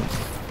കളിയിലൊന്നും.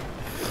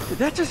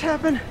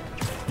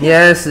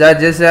 Yes, that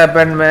just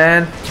happened,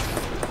 man.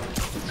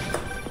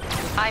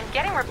 I'm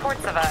getting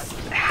reports of a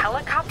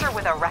helicopter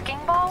with a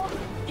wrecking ball.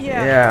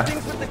 Yeah.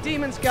 Things with the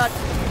demons got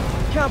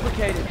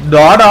complicated.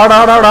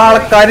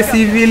 ആൾക്കാര്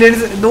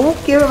സിവിലിയൻസ്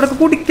നോക്കിയ ഇവിടെ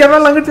കുടിക്കാൻ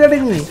വെള്ളം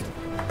കിട്ടിയടങ്ങി.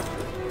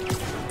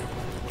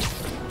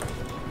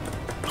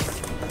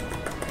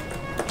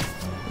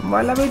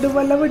 വല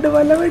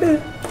വിട്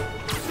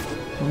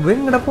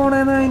ഇങ്ങടെ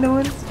പോണേന്ന് അതിന്റെ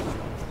മോൻ.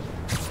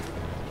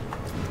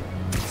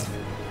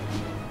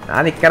 ആ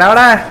നിക്കട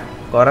അവിടെ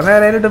കൊറേ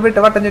നേരം ഇട്ട് വിട്ട്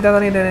വട്ടം ചുറ്റാൻ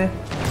തുടങ്ങിട്ടേ.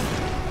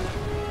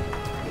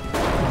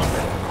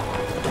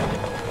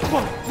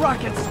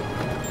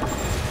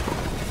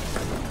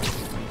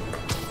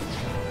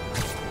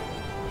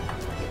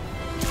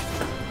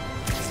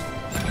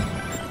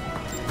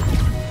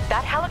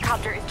 That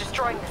helicopter is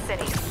destroying the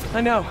city.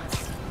 I know.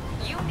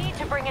 You need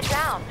to bring it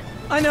down.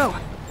 I know.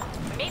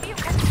 Maybe you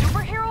can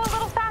superhero a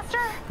little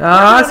faster?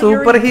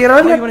 Super hero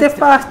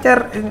faster.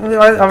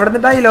 അവിടെ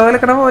ഡയലോഗ്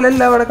കളിക്കണ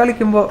പോലെയല്ല അവിടെ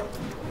കളിക്കുമ്പോ.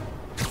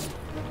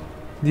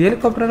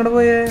 ഹെലികോപ്റ്റർ അങ്ങോട്ട്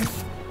പോയേ.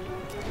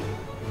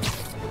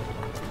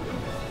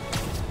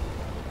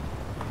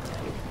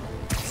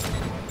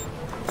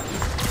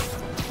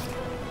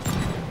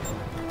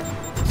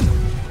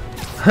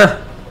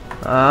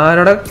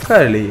 ആരോടെ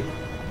കളി?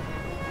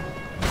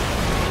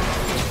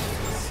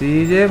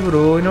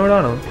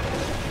 CJBROനോടാണോ?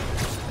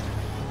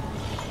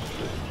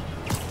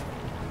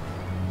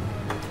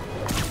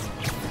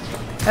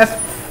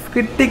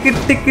 കിട്ടി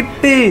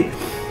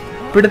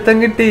പിടുത്തം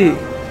കിട്ടി.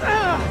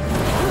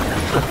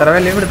 അത്ര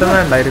വലിയ പിടുത്തം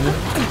വേണ്ടായിരുന്നു.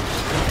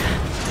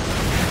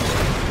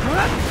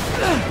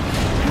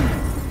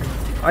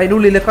 അതിൻ്റെ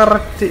ഉള്ളില്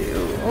കറക്റ്റ്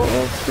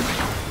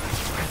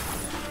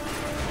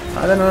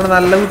അതെന്നാണ്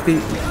നല്ല കുട്ടി.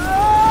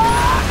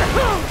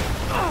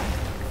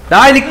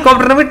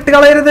 ഹെലികോപ്റ്ററിനെ വിട്ട്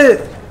കളയരുത്.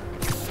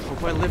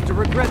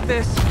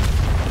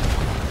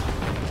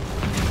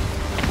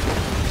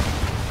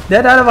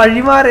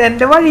 വഴി മാറി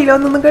എന്റെ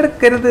വഴിയിലൊന്നും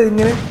കിടക്കരുത്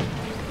ഇങ്ങനെ.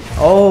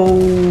 ഓ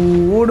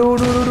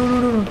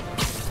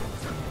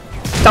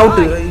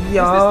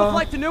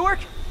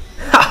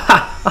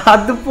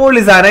അത്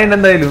പോളിസാനായിട്ട്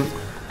എന്തായാലും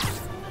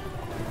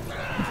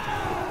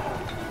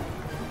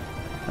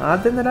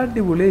അതെന്താ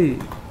അടിപൊളി.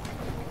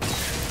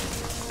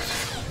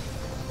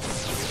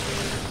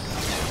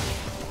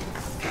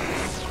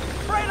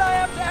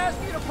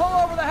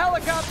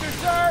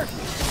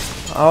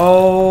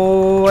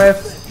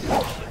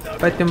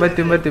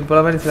 പറ്റും ഇപ്പോൾ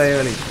മനസ്സിലായ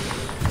കളി.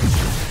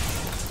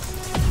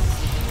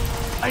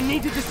 I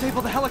need to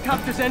disable the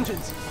helicopter's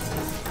engines.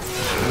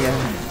 Yeah.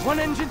 One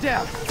engine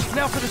down.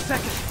 Now for the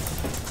second.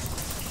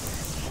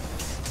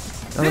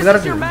 This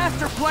is your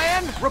master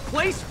plan?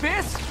 Replace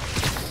BISC?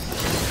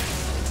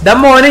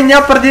 മോനെ ഞാൻ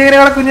അപ്പുറത്തേക്ക്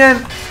കിടക്കും ഞാൻ.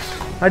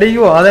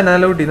 അടിയോ അതെ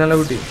നല്ല കുട്ടി.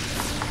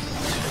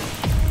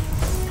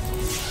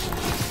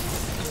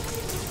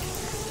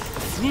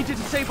 Need to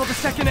disable the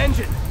second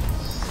engine.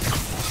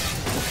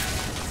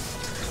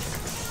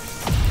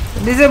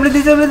 Disable.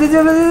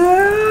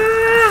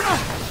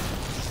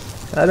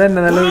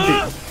 അതന്നെ നല്ല കുട്ടി.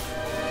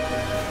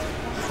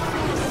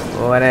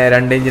 ഓനെ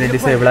 2 എഞ്ചിനെ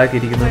ഡിസേബിൾ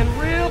ആക്കിയിരിക്കുന്നു.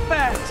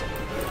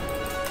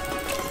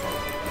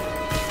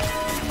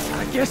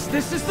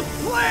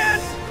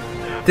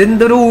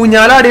 എന്തൊരു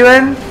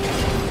ഊഞ്ഞാലടിവൻ.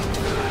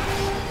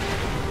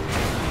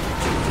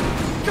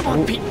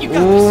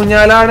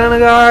 ഊഞ്ഞാലാണ്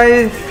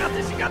ഗായ്സ്.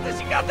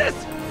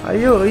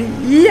 അയ്യോ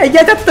ഈ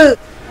അയ്യാ ചത്ത്.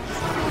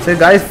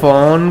 ഗായ്സ്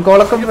ഫോൺ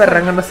കോളൊക്കെ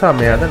വരങ്ങേണ്ട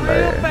സമയം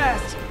അതുണ്ടായേ.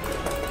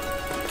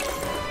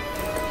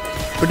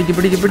 പിടിക്ക്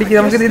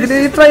നമുക്ക് ഇതിന്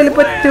ട്രയൽ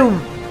പറ്റും.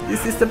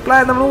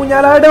 നമ്മൾ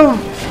ഊഞ്ഞാലാടും.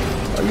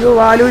 അയ്യോ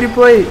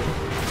വാലൂരിപ്പോയി.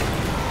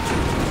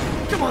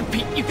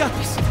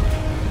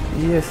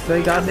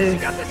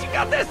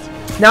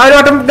 ഞാൻ ഒരു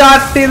വട്ടം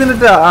ഗാർഡ്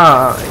ചെയ്തിട്ടാ.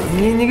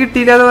 ഇനി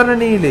കിട്ടിയില്ല എന്ന്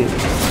പറഞ്ഞിട്ടുണ്ടെങ്കില്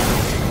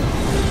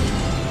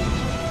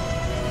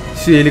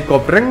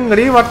ഹെലികോപ്റ്റർ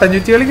എങ്ങടി വട്ടം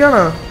ചുറ്റി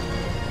കളിക്കാണോ?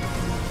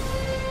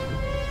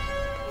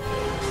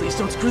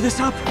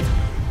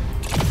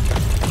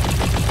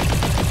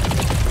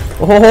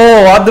 ഓഹോ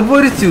അത്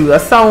പൊരിച്ചു. ആ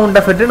സൗണ്ട്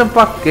എഫക്റ്റ് ആണ്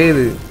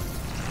പക്കേത്.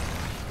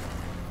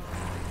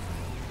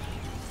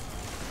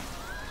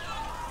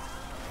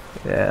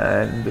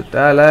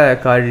 എന്തിട്ടല്ലേ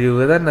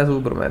കഴിവ് തന്നെ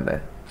സൂപ്പർമാന്റെ.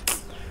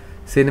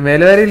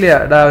 സിനിമയില് വരില്ല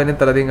ഡാവിന്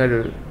ഇത്രയധികം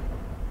കഴിവ്.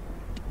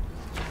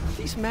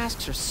 These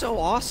masks are so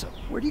awesome.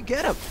 Where do you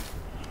get them?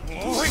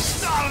 Oh,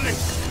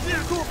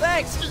 cool,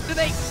 thanks. Do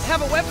they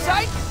have a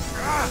website?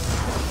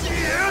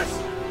 Yes.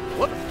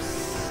 Whoops.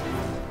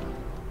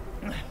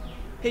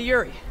 Hey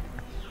Yuri,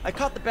 I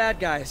caught the bad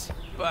guys,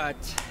 but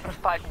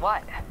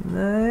what?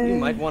 You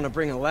might want to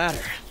bring a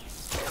ladder.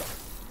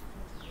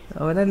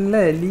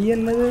 അവനല്ലേ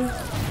എലിയല്ലത്.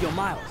 Yo,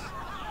 Miles.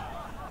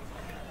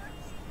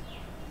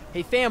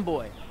 Hey,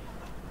 fanboy.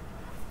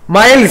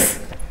 Miles.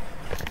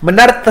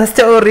 ഇവന്റെ അടുത്ത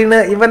സ്റ്റോറിന്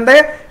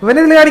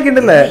ഇവനിതിൽ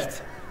കാണിക്കണ്ടല്ലേ?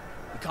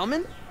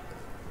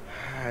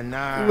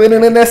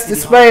 ഇവനാണ് next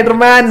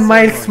Spiderman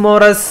miles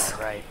മോറസ്.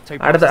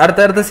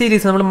 അടുത്ത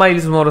series നമ്മൾ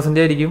miles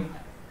മോറസിന്റെ ആയിരിക്കും.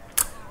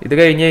 ഇത്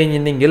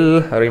കഴിഞ്ഞിട്ടുണ്ടെങ്കിൽ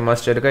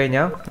remastered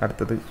കഴിഞ്ഞാൽ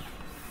അടുത്തത്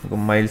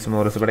മൈൽസ്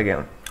മോറസ്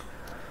പഠിക്കാം.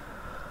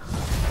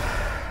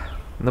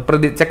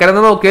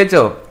 ചെക്കനൊന്ന് നോക്കി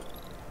വെച്ചോ,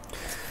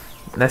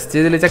 നെക്സ്റ്റ്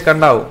ഇതിൽ ചെക്ക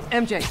ഉണ്ടാവും.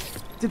 MJ,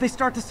 did they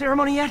start the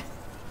ceremony yet?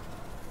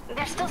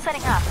 They're still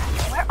setting up.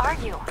 Where are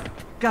you?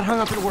 Got hung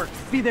up at work.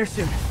 Be there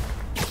soon.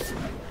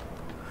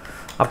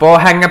 അപ്പോ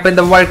ഹാങ് അപ്പ് ഇൻ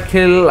ദ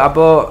വർക്കിൽ.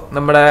 അപ്പോ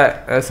നമ്മുടെ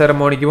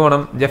സെറമോണിക്ക്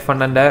പോകണം. ജെഫ്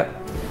അണ്ണന്റെ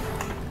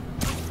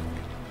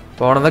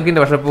പോണെന്നൊക്കെ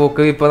ഉണ്ട്. പക്ഷെ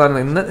പോക്ക് ഇപ്പൊ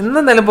ഇന്ന്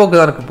എന്തായാലും പോക്ക്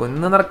നടക്കും.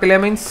 ഇന്ന് നടക്കില്ല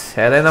മീൻസ്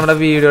ഏതായാലും നമ്മുടെ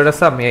വീഡിയോയുടെ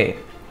സമയമായി,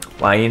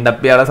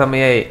 വൈൻഡപ്പ് ചെയ്യാനുള്ള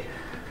സമയമായി.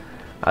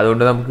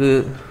 അതുകൊണ്ട് നമുക്ക്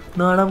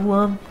നാളെ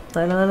പോവാം.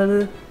 നല്ലത്.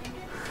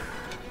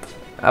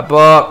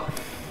 അപ്പോൾ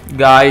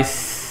ഗായ്സ്,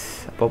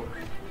 അപ്പോൾ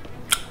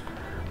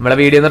നമ്മളെ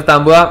വീഡിയോ നിർത്താൻ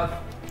പോവാം.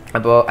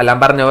 അപ്പോൾ എല്ലാം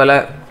പറഞ്ഞ പോലെ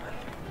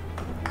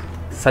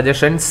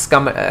സജഷൻസ്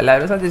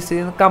എല്ലാവരും സജസ്റ്റ്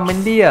ചെയ്യുന്ന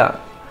കമൻറ്റ് ചെയ്യുക.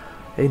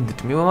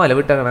 എന്നിട്ട് മീ മല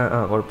വിട്ടേക്കണേ.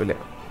 കുഴപ്പമില്ല,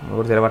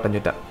 കുറച്ച് നേരം വട്ടം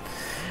ചുറ്റാം.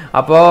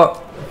 അപ്പോൾ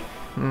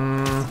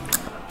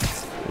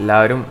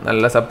എല്ലാവരും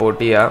നല്ല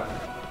സപ്പോർട്ട് ചെയ്യുക.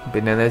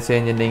 പിന്നെ എന്താ വെച്ച്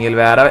കഴിഞ്ഞിട്ടുണ്ടെങ്കിൽ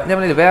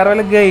വേറെ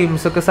വല്ല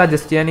ഗെയിംസൊക്കെ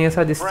സജസ്റ്റ് ചെയ്യാനെങ്കിൽ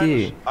സജസ്റ്റ്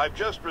ചെയ്യേ.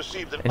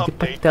 എനിക്ക്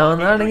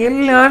പറ്റാവുന്നതാണെങ്കിൽ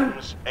ഞാൻ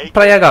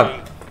ട്രൈ ആക്കാം.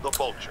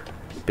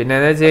 പിന്നെ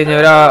എന്താ വെച്ച്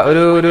കഴിഞ്ഞാൽ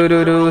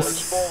ഒരു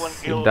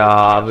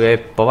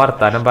എപ്പോ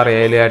വർത്താനം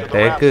പറയാല്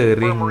അട്ടേ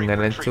കേറി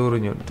ഇങ്ങനെ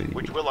ചൊറിഞ്ഞോട്ട്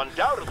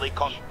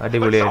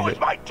അടിപൊളിയായിട്ട്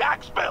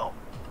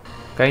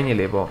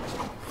കഴിഞ്ഞില്ലേ ഇപ്പോ.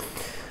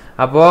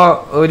 അപ്പോ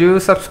ഒരു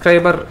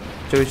സബ്സ്ക്രൈബർ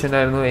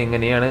ചോദിച്ചിട്ടുണ്ടായിരുന്നു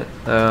എങ്ങനെയാണ്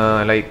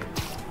ലൈക്ക്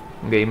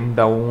ഗെയിം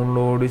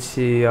ഡൗൺലോഡ്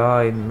ചെയ്യാ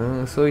എന്ന്.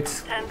 സോ ഇറ്റ്സ്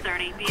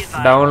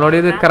ഡൗൺലോഡ്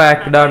ചെയ്ത്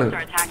ക്രാക്ക്ഡ് ആണ്,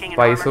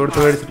 പൈസ കൊടുത്ത്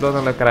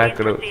മേടിച്ചിട്ടുള്ള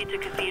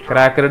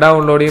ക്രാക്കഡ്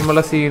ഡൗൺലോഡ്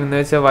ചെയ്യുമ്പോഴുള്ള സീൻ എന്ന്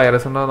വെച്ചാൽ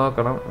വൈറസ് ഉണ്ടോ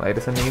നോക്കണം.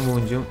 വൈറസ് ഉണ്ടെങ്കിൽ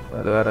മൂഞ്ചും,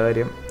 അത് വേറെ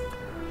കാര്യം.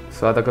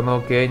 സോ അതൊക്കെ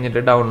നോക്കി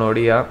കഴിഞ്ഞിട്ട് ഡൗൺലോഡ്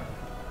ചെയ്യാം.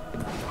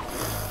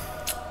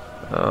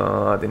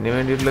 അതിന്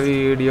വേണ്ടിയിട്ടുള്ള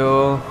വീഡിയോ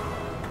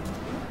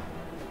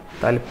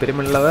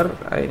താല്പര്യമുള്ളവർ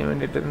അതിന്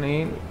വേണ്ടിയിട്ട് തന്നെ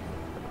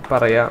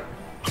പറയാം,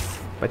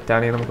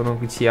 പറ്റുകയാണെങ്കിൽ നമുക്ക്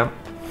നോക്കി ചെയ്യാം.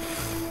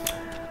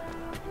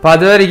 അപ്പം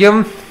അതുമായിരിക്കും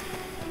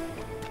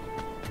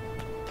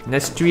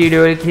നെക്സ്റ്റ്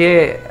വീഡിയോയ്ക്ക്.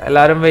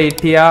 എല്ലാവരും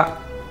വെയിറ്റ് ചെയ്യുക.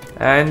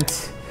 ആൻഡ്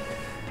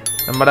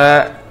നമ്മുടെ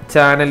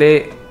ചാനല്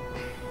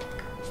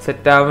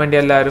സെറ്റാകാൻ വേണ്ടി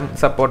എല്ലാവരും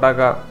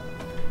സപ്പോർട്ടാക്കാം.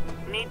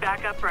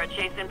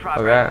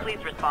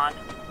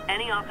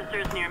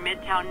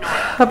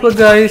 അപ്പോൾ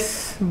ഗൈസ്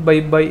ബൈ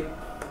ബൈ.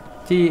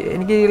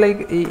 എനിക്ക്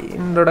ലൈക്ക് ഈ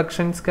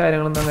ഇൻട്രൊഡക്ഷൻസ്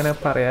കാര്യങ്ങളൊന്നും അങ്ങനെ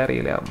പറയാൻ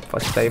അറിയില്ല,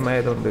 ഫസ്റ്റ് ടൈം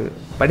ആയതുകൊണ്ട്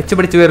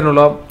പഠിച്ച്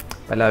വരുന്നുള്ളൂ.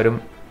 എല്ലാവരും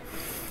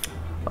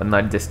ഒന്ന്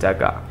അഡ്ജസ്റ്റ്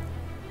ആക്കാം.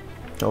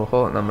 ഓഹോ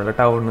നമ്മുടെ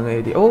ടൗൺ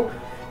ഏരിയ. ഓ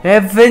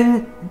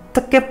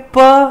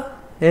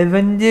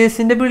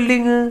എവഞ്ചേഴ്സിന്റെ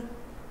ബിൽഡിങ്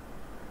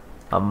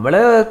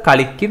നമ്മള്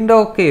കളിക്കണ്ട.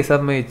 ഓക്കെ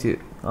സമ്മതിച്ച്.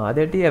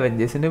 ആദ്യമായിട്ട് ഈ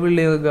അവഞ്ചേഴ്സിന്റെ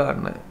ബിൽഡിംഗ് ഒക്കെ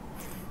കാണണേ.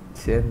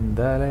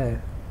 എന്താ അല്ലേ,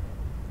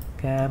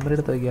 ക്യാമറ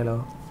എടുത്ത് നോക്കിയാലോ.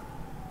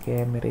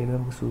 ക്യാമറയിൽ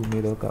നമുക്ക് സൂം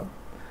ചെയ്ത് നോക്കാം.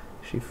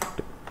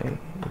 ഷിഫ്റ്റ്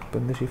ഇപ്പം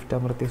എന്ത് ഷിഫ്റ്റ്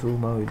അമർത്തിയ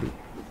സൂം ആവില്ലേ,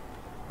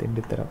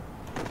 തെണ്ടിത്തരം.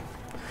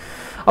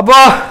 അപ്പോ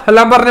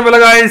എല്ലാം പറഞ്ഞ പോലെ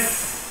ഗൈസ്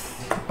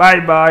ബൈ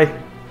ബൈ.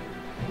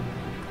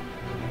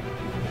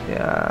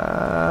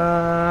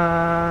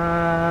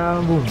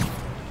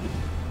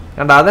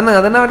 കണ്ട അതന്നെ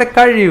അവന്റെ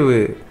കഴിവ്.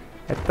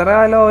 എത്ര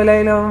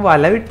ലോയിലായാലും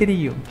വല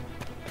വിട്ടിരിക്കും.